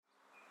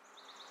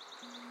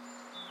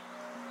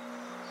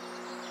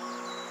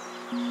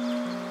Welcome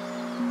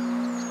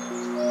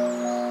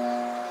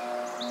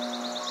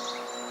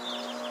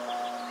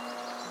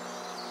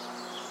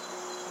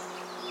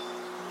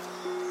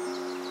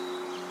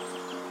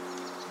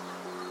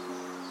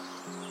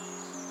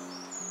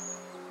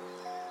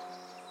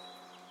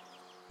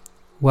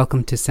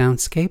to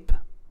Soundscape.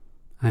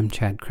 I'm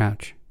Chad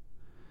Crouch.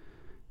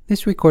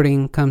 This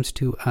recording comes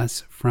to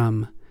us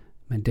from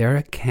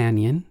Madera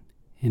Canyon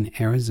in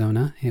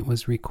Arizona. It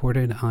was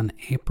recorded on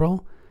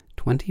April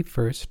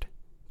 21st,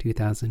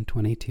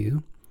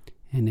 2022,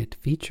 and it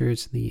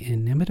features the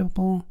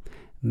inimitable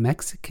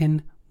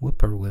Mexican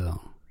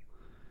whippoorwill.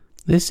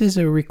 This is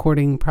a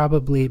recording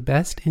probably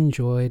best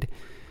enjoyed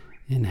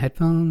in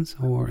headphones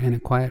or in a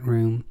quiet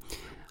room,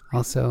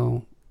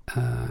 also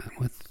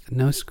with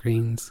no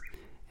screens,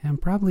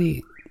 and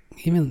probably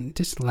even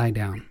just lie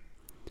down.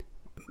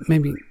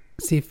 Maybe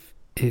see if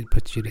it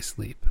puts you to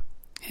sleep.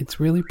 It's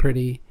really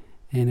pretty,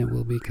 and it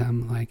will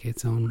become like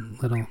its own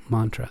little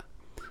mantra.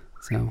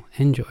 So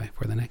enjoy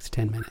for the next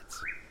 10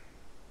 minutes.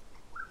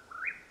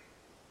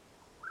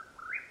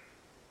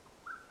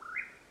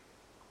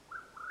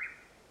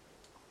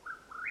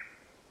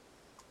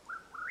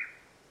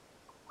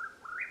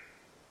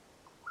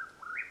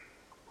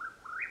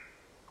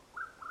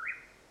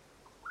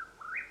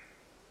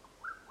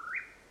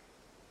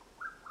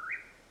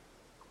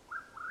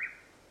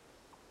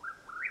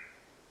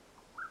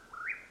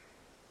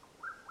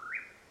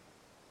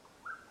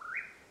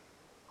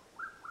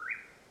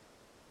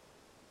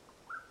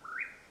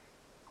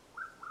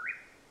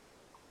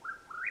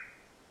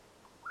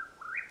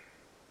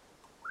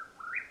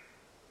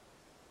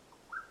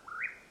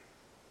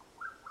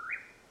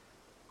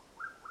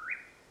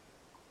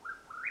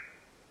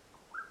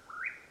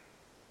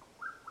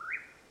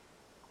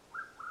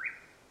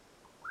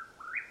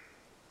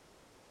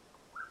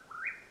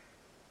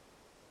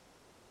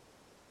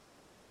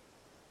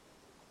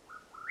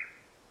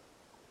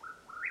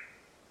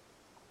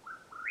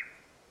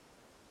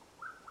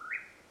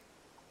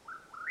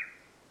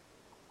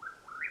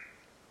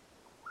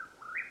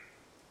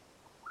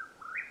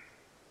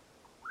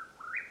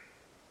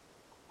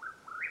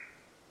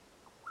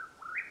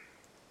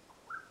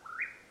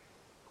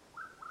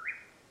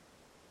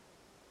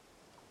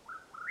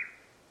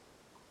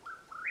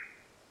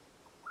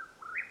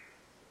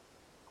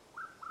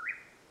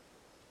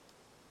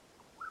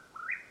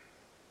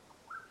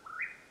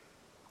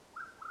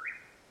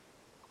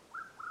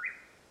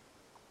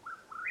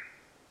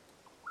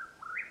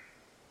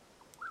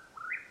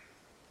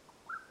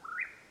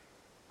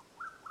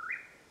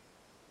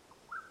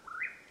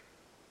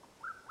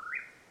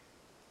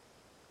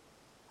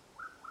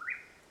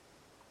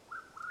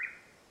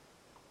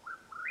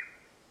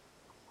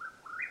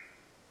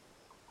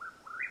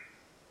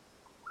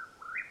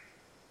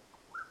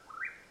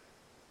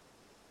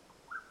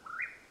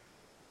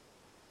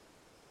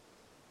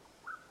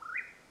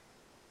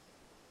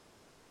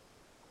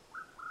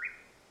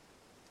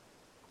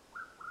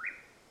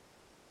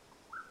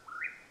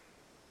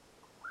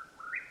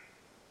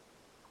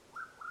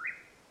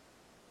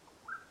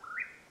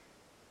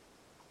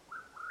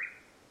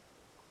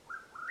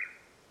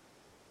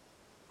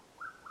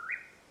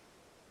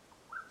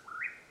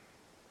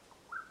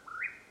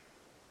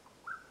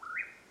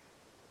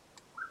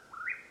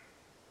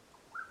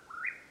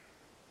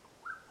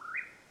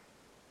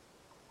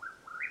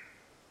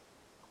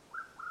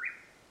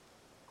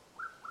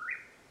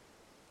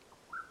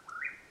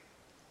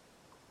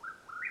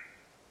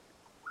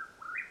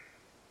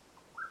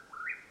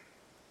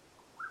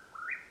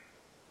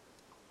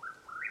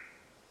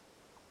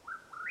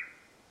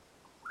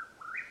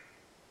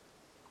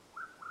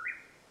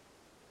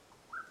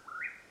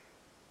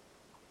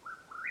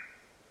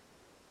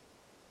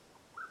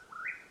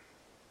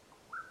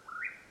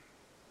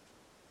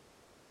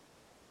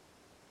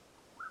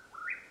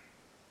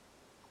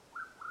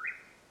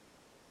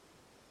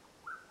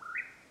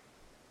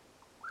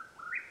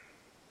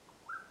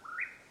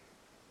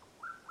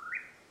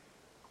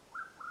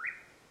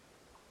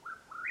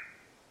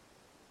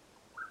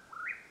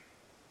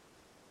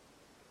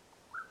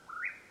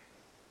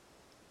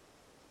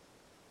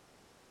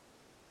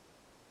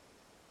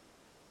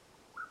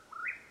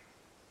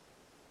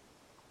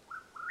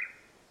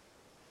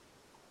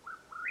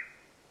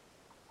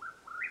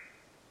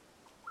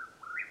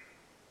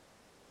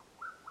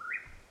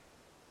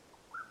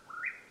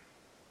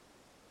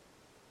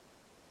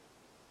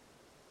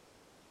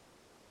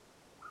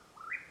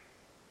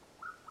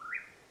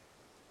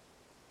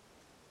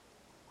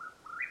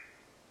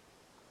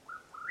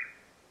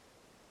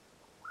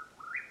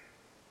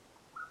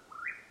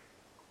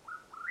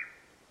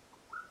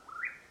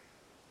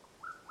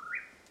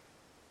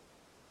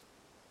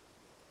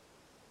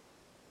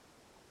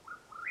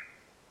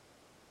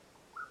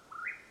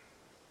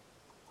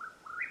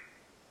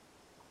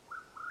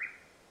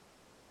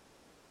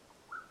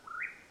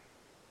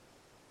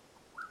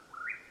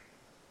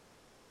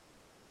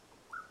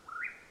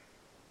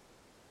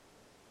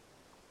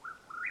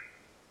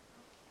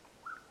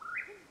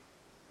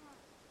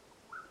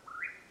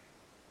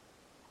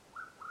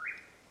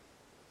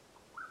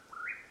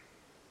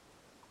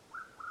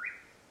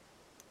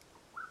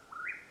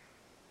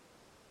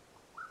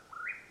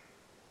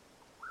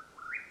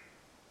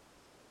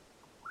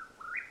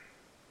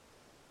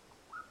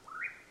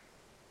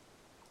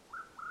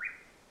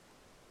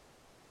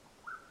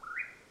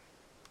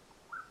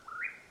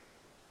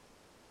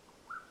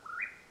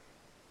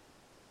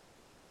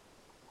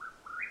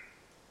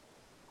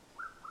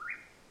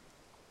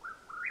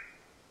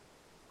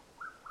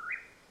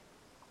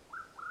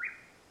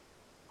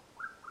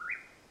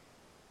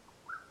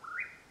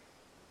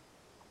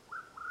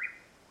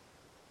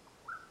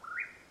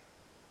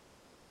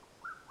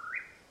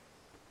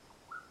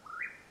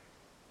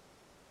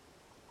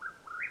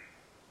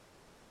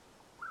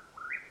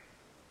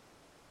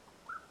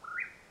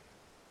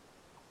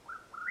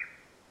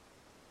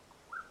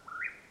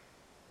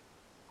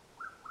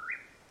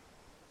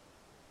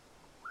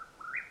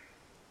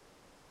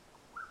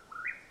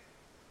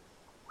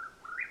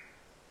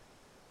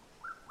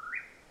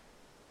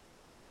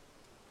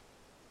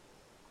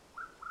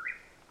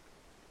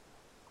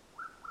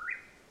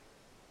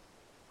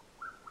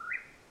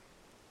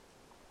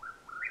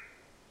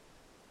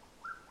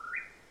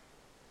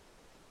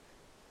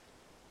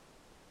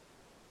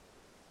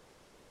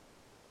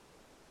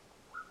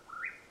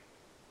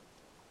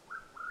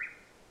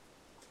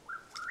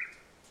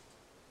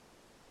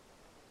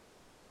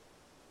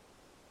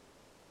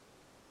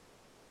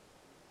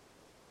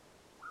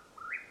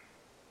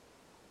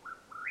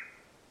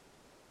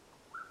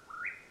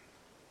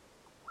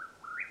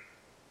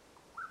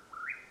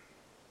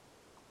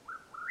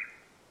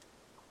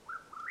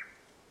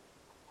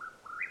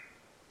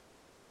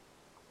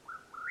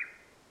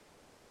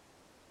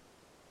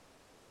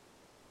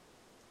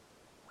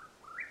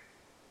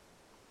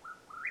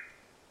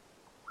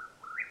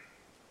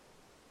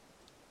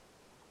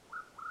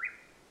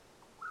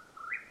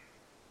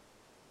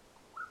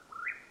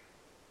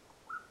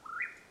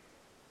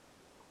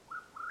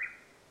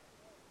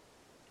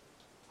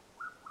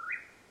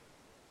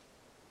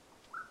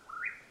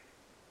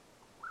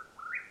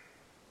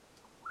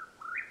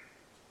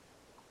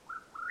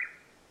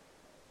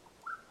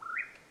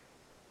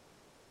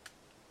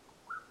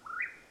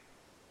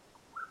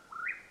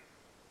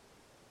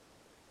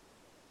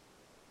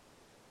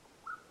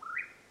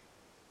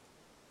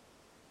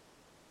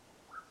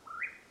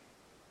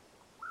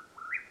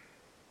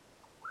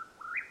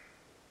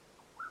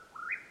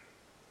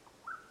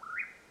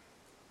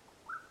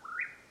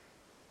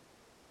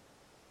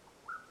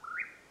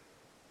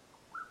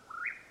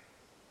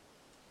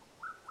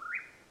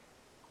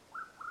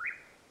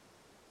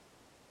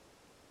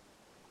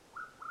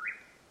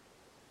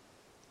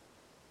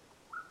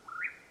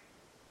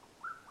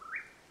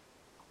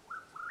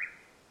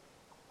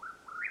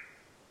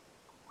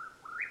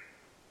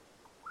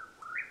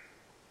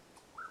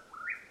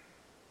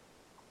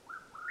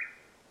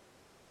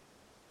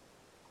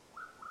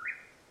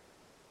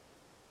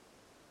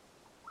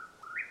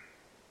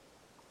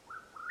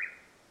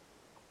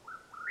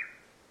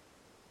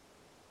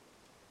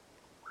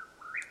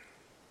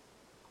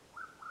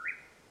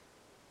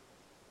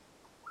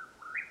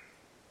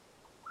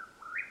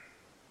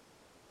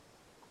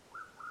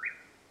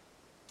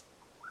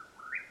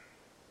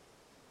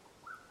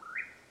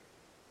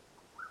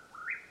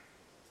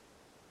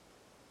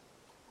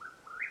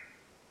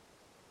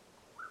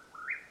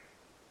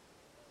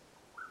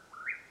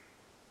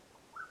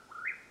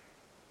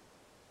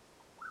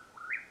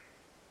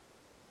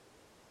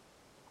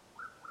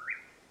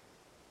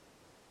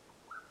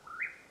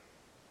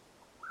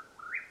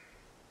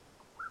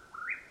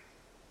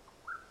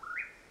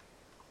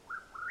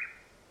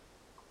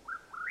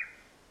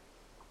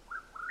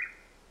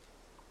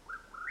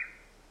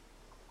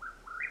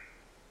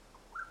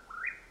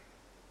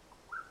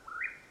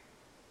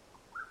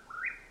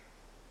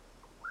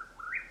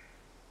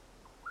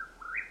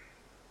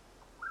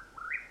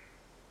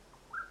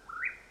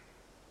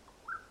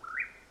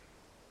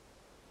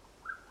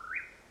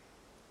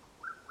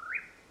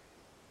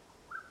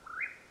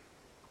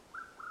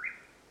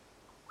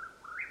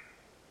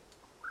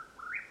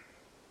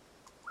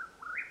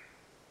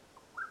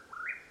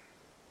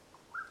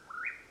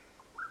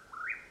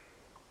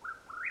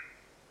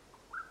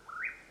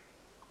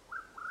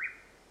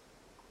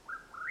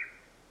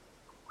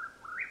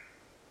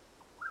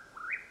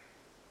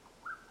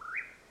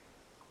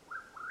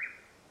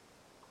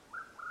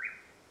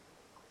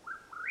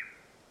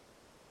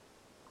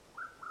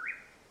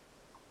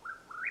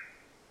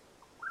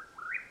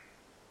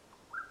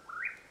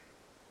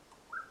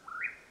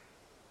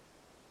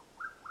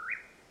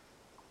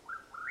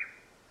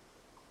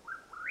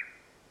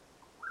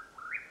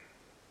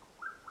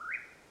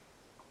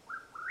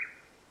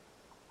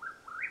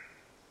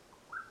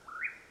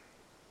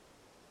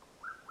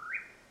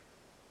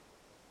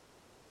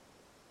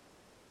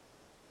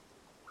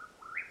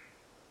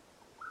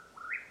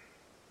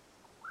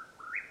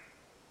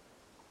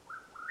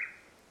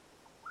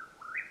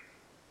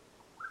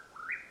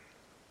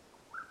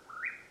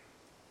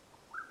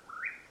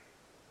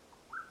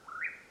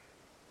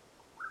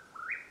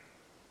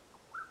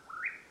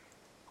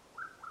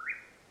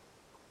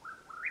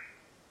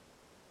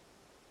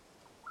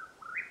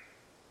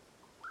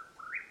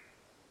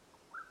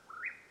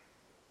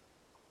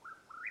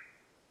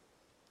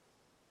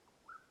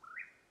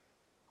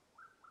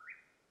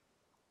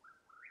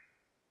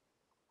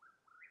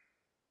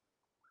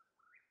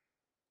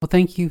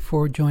 thank you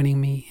for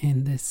joining me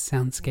in this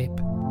soundscape.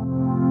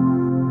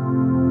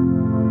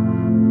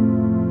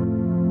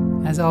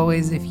 As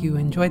always, if you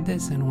enjoyed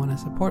this and want to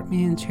support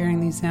me in sharing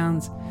these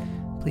sounds,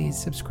 please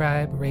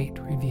subscribe, rate,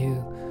 review,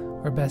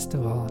 or best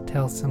of all,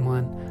 tell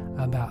someone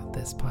about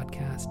this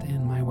podcast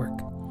and my work.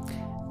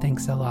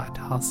 Thanks a lot.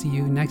 I'll see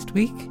you next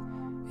week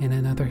in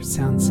another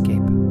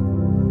soundscape.